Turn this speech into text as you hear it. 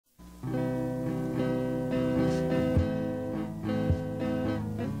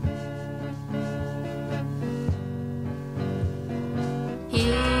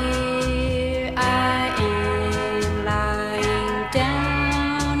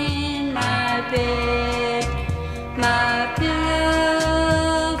bed. My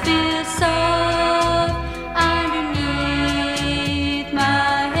pillow feels soft underneath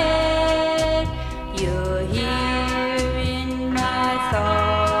my head. You're here in my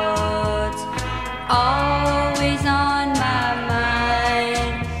thoughts, always on my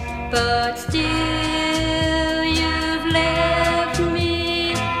mind, but still you've left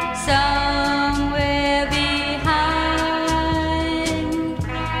me somewhere behind.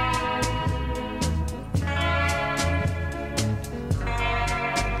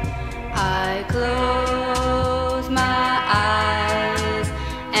 I close my eyes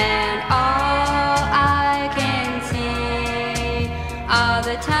and all I can see are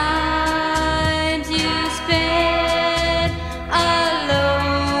the times you spent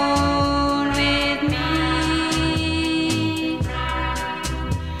alone with me.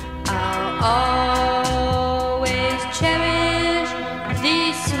 I'll always cherish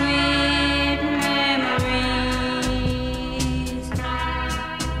these sweet memories.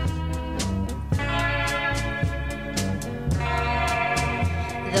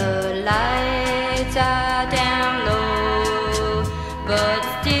 The lights are down low, but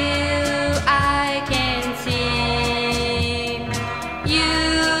still I can see you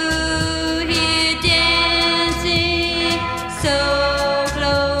here dancing so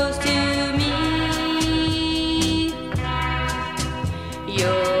close to me.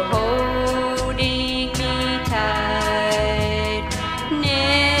 You're holding me tight,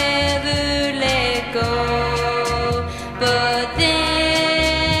 never let go, but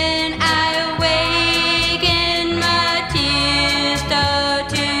then I awake and my tears start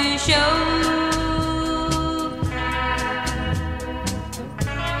to show.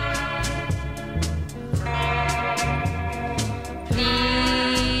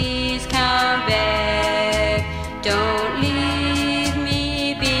 Please come back, don't leave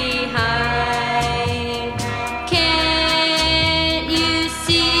me behind. Can't you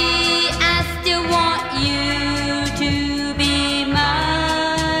see I still want you to be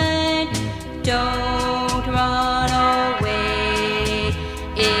mine? Don't run away,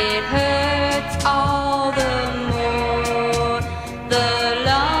 it hurts all the more the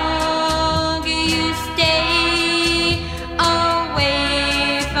longer you stay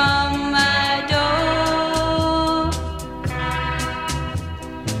away from my door.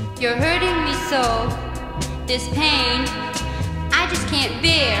 You're hurting me so, this pain I just can't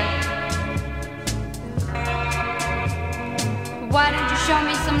bear. Why don't you show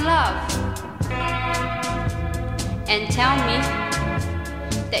me some love and tell me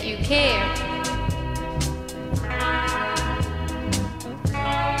that you care?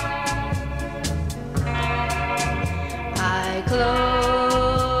 I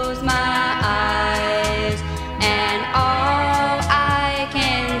close my eyes and all I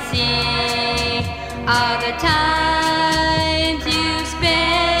can see are the times you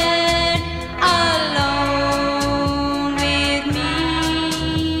spent alone with me.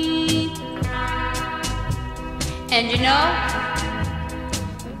 And you know,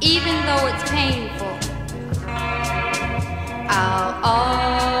 even though it's painful, I'll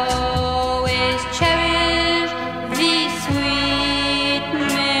always